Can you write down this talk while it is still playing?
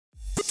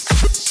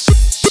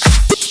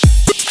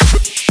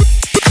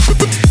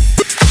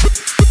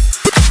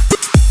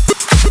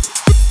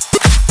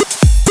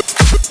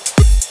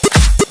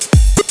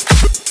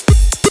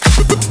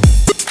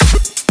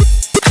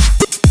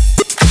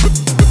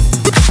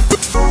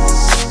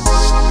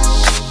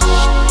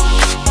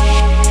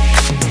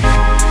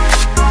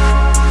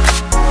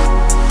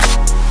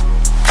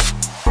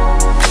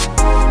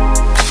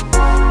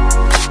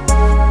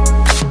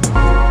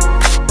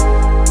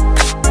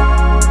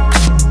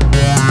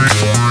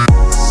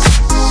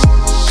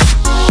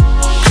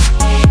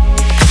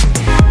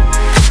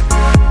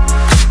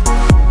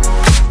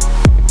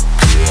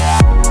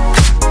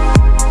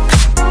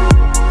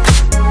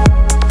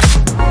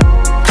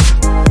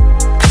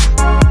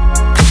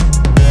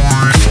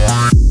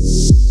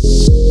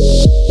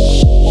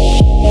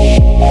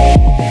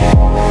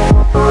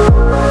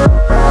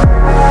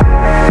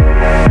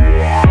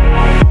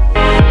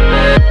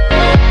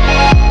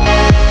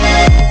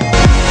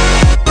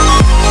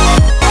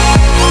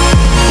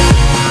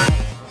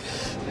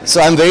So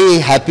I'm very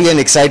happy and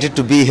excited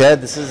to be here.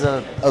 This is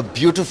a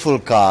beautiful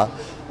car.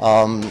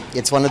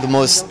 It's one of the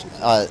most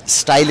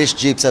stylish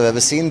Jeeps I've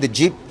ever seen. The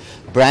Jeep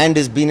brand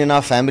has been in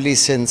our family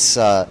since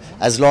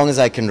as long as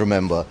I can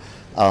remember,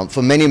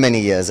 for many, many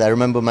years. I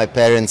remember my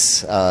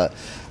parents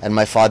and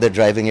my father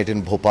driving it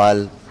in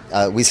Bhopal.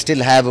 We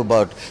still have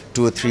about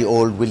 2 or 3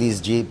 old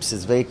Willys Jeeps.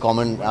 It's very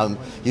common.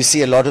 You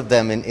see a lot of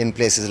them in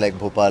places like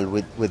Bhopal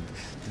with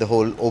the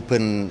whole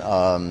open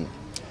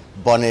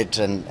bonnet,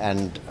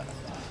 and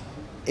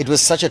it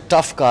was such a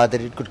tough car that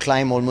it could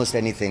climb almost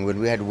anything. When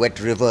we had wet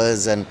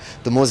rivers and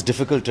the most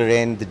difficult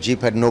terrain, the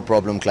Jeep had no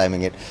problem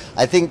climbing it.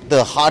 I think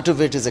the heart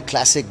of it is a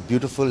classic,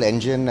 beautiful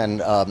engine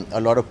and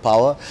a lot of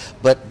power.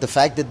 But the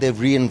fact that they've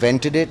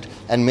reinvented it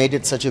and made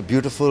it such a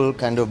beautiful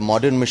kind of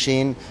modern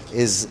machine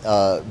is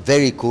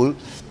very cool.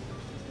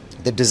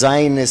 The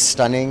design is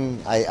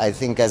stunning. I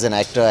think as an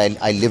actor,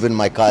 I live in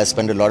my car. I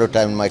spend a lot of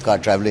time in my car,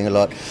 traveling a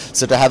lot.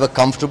 So to have a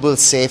comfortable,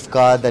 safe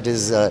car that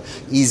is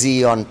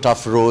easy on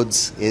tough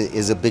roads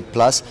is a big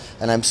plus.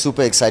 And I'm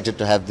super excited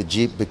to have the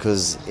Jeep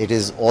because it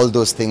is all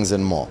those things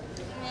and more.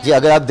 जी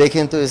अगर आप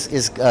देखें तो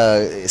इस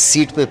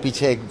seat पे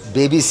पीछे एक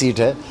baby seat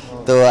है,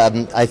 तो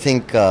I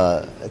think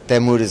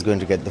Taimur is going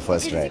to get the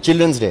first ride.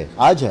 Children's Day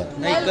आज है?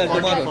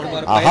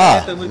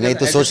 हाँ, नहीं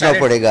तो सोचना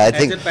पड़ेगा. I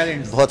think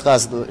बहुत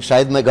खास,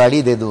 शायद मैं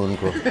गाड़ी दे दूँ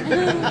उनको.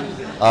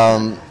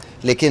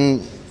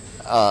 लेकिन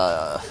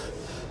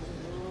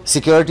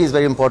security is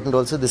very important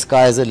also. This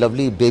car has a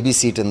lovely baby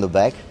seat in the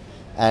back,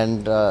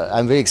 and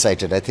I'm very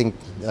excited. I think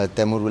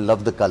Taimur will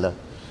love the color.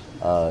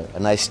 A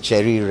nice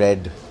cherry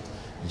red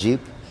Jeep.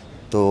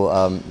 तो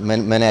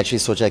मैंने actually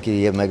सोचा कि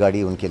ये मैं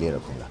गाड़ी उनके लिए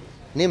रखूँगा.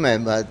 नहीं,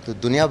 मैं तो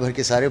दुनिया भर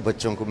के सारे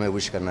बच्चों को मैं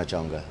विश करना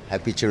चाहूँगा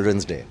हैप्पी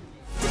चिल्ड्रंस डे.